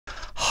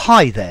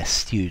Hi there,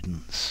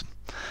 students.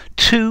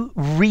 To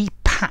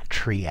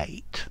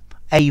repatriate,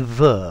 a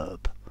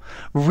verb.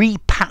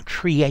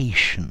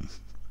 Repatriation,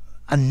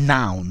 a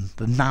noun,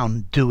 the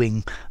noun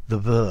doing the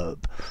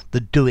verb, the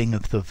doing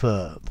of the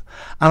verb.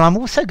 And I'm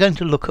also going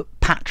to look at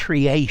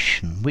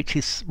patriation, which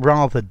is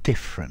rather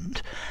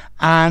different.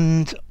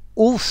 And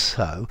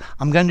also,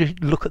 I'm going to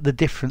look at the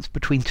difference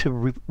between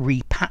to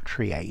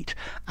repatriate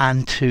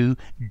and to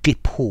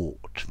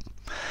deport.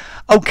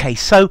 Okay,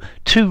 so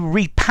to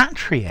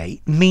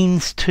repatriate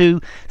means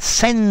to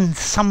send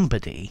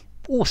somebody,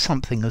 or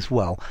something as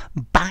well,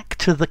 back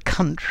to the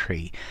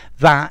country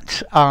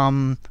that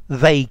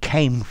they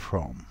came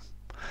from.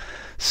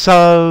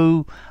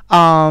 So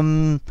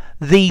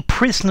the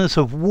prisoners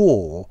of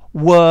war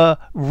were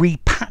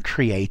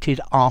repatriated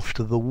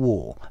after the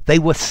war. They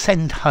were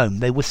sent home.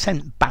 They were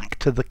sent back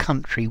to the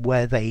country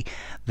where they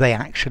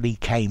actually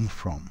came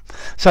from.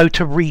 So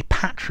to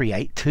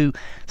repatriate, to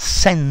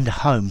send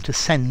home, to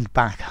send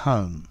back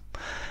home.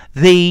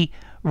 The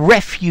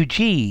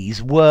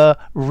refugees were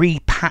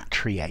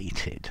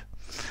repatriated.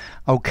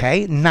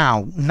 Okay,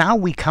 now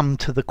we come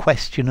to the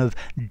question of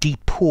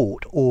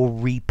deport or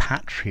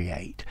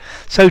repatriate.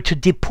 So to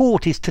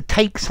deport is to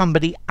take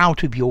somebody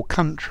out of your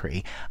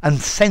country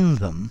and send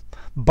them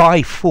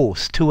by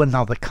force to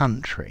another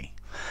country.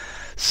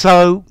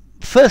 So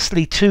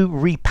firstly, to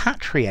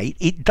repatriate,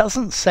 it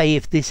doesn't say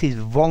if this is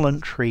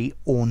voluntary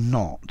or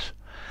not.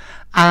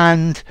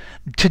 And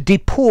to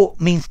deport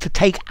means to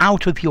take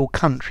out of your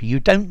country. You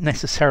don't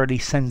necessarily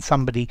send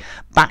somebody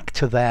back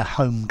to their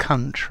home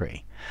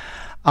country.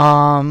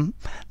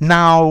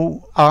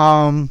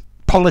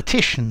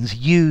 Politicians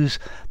use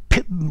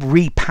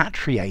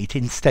repatriate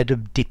instead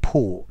of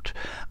deport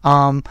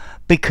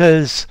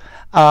because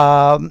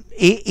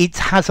it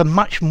has a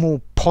much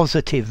more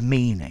positive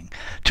meaning.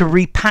 To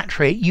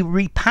repatriate,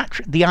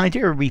 the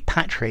idea of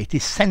repatriate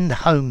is send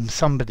home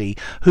somebody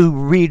who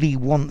really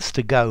wants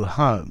to go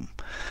home.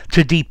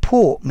 To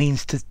deport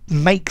means to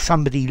make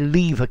somebody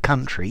leave a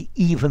country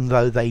even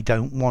though they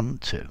don't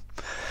want to.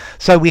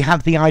 So we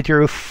have the idea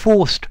of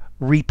forced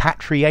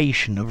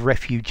repatriation of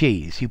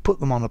refugees. You put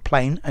them on a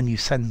plane and you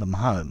send them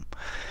home.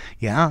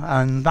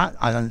 Yeah, and that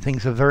I don't think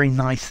is a very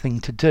nice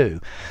thing to do.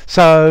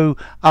 So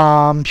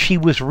she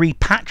was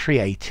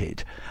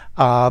repatriated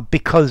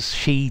because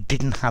she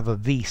didn't have a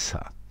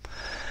visa.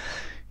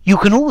 You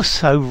can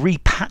also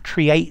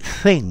repatriate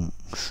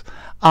things.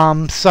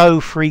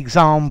 So for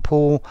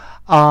example,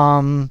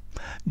 during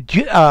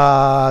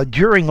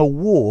a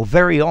war,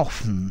 very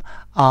often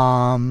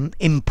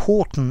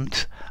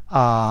important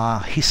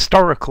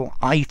historical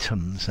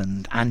items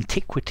and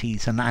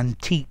antiquities and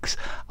antiques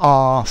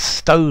are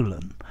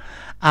stolen,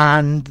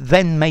 and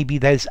then maybe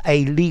there's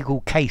a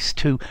legal case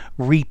to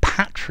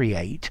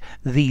repatriate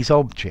these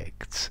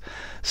objects.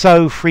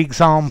 So for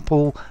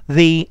example,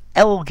 the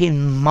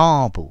Elgin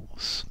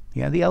marbles,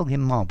 the Elgin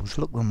marbles,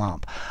 look them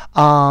up.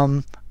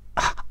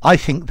 I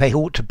think they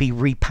ought to be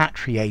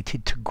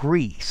repatriated to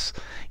Greece.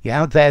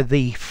 They're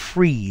the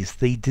frieze,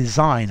 the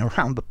design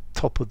around the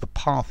top of the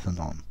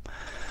Parthenon.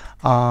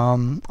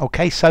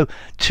 Okay, so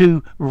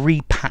to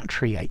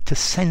repatriate, to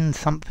send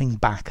something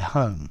back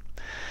home.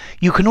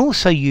 You can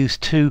also use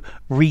to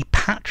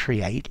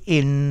repatriate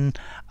in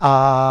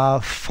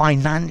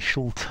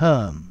financial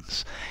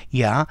terms,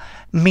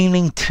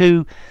 meaning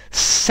to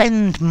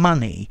send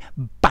money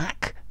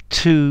back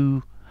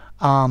to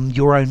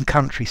your own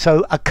country.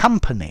 So a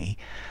company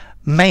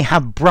may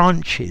have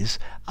branches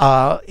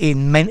all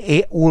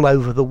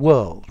over the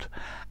world,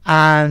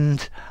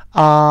 and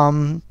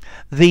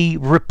the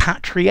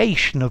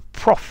repatriation of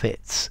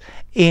profits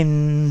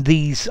in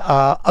these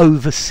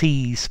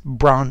overseas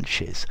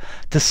branches,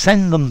 to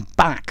send them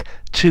back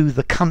to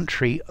the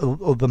country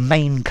or the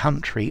main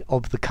country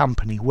of the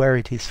company where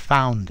it is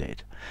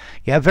founded.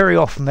 Very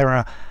often there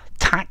are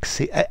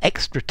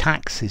extra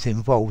taxes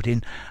involved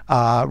in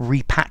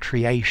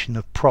repatriation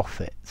of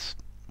profits.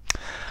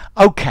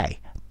 Okay,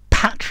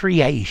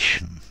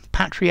 patriation.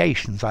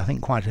 Patriation's, I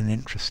think, quite an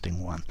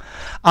interesting one.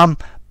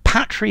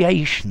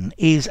 Patriation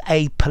is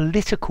a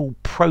political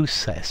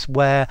process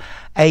where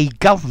a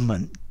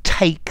government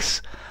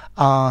takes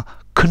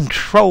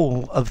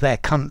control of their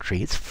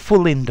country, its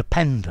full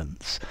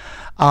independence,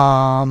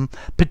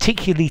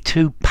 particularly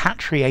to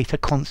patriate a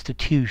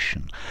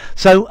constitution.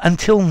 So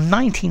until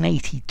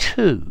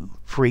 1982,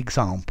 for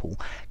example,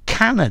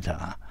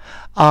 Canada,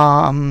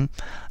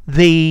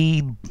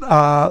 the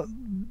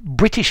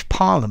British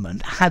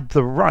Parliament had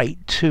the right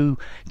to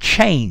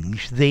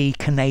change the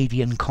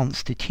Canadian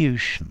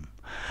Constitution.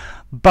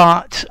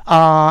 But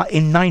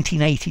in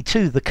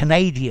 1982, the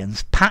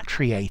Canadians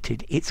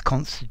patriated its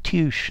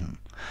constitution.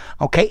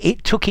 Okay,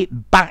 it took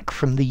it back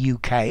from the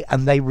UK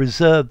and they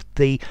reserved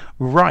the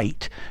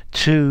right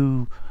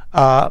to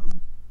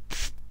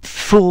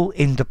full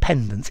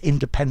independence,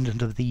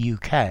 independent of the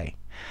UK.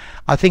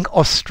 I think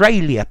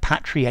Australia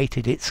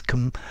patriated its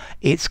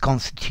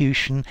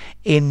constitution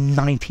in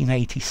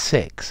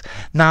 1986.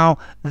 Now,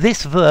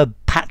 this verb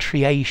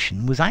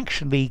repatriation was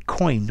actually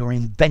coined or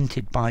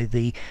invented by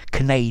the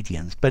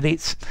Canadians, but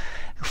it's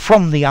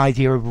from the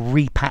idea of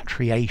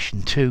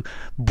repatriation, to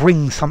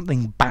bring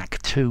something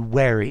back to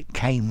where it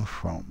came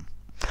from.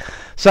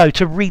 So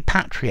to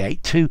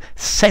repatriate, to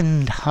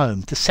send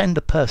home, to send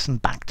a person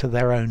back to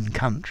their own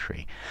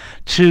country,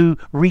 to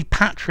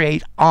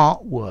repatriate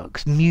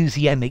artworks,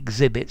 museum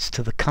exhibits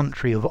to the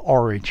country of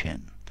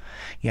origin.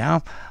 Yeah,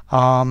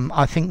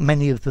 I think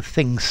many of the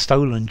things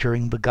stolen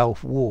during the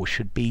Gulf War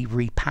should be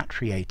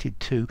repatriated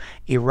to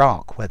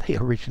Iraq, where they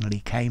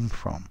originally came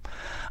from.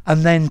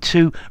 And then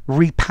to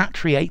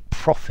repatriate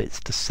profits,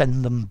 to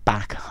send them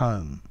back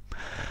home.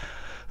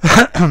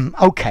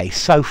 Okay,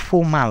 so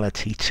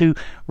formality, to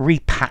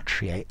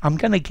repatriate. I'm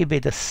going to give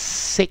it a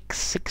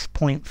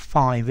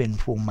 6.5 in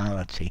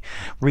formality.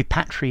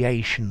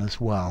 Repatriation as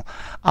well.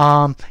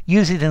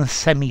 Use it in a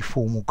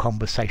semi-formal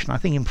conversation. I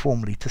think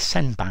informally, to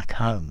send back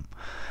home,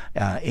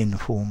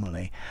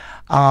 informally.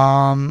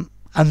 And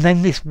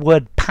then this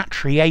word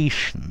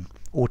patriation,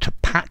 or to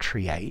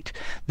patriate,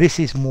 this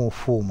is more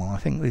formal. I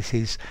think this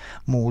is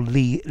more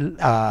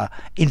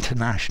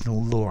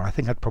international law. I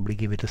think I'd probably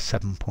give it a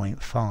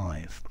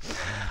 7.5.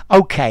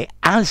 Okay,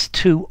 as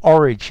to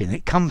origin,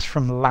 it comes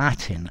from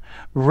Latin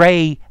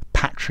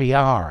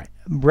repatriare.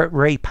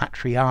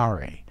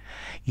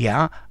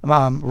 Yeah,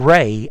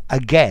 re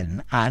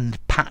again,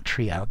 and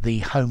patria, the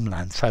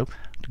homeland. So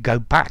to go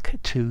back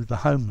to the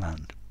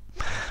homeland.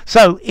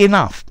 So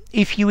enough.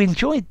 If you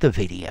enjoyed the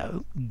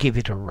video, give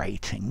it a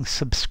rating,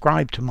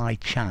 subscribe to my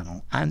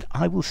channel, and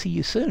I will see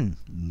you soon.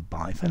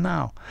 Bye for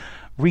now.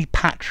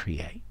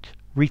 Repatriate,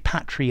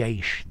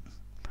 repatriation,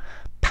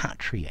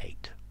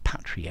 patriate,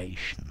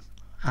 patriation,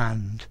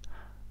 and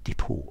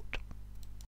deport.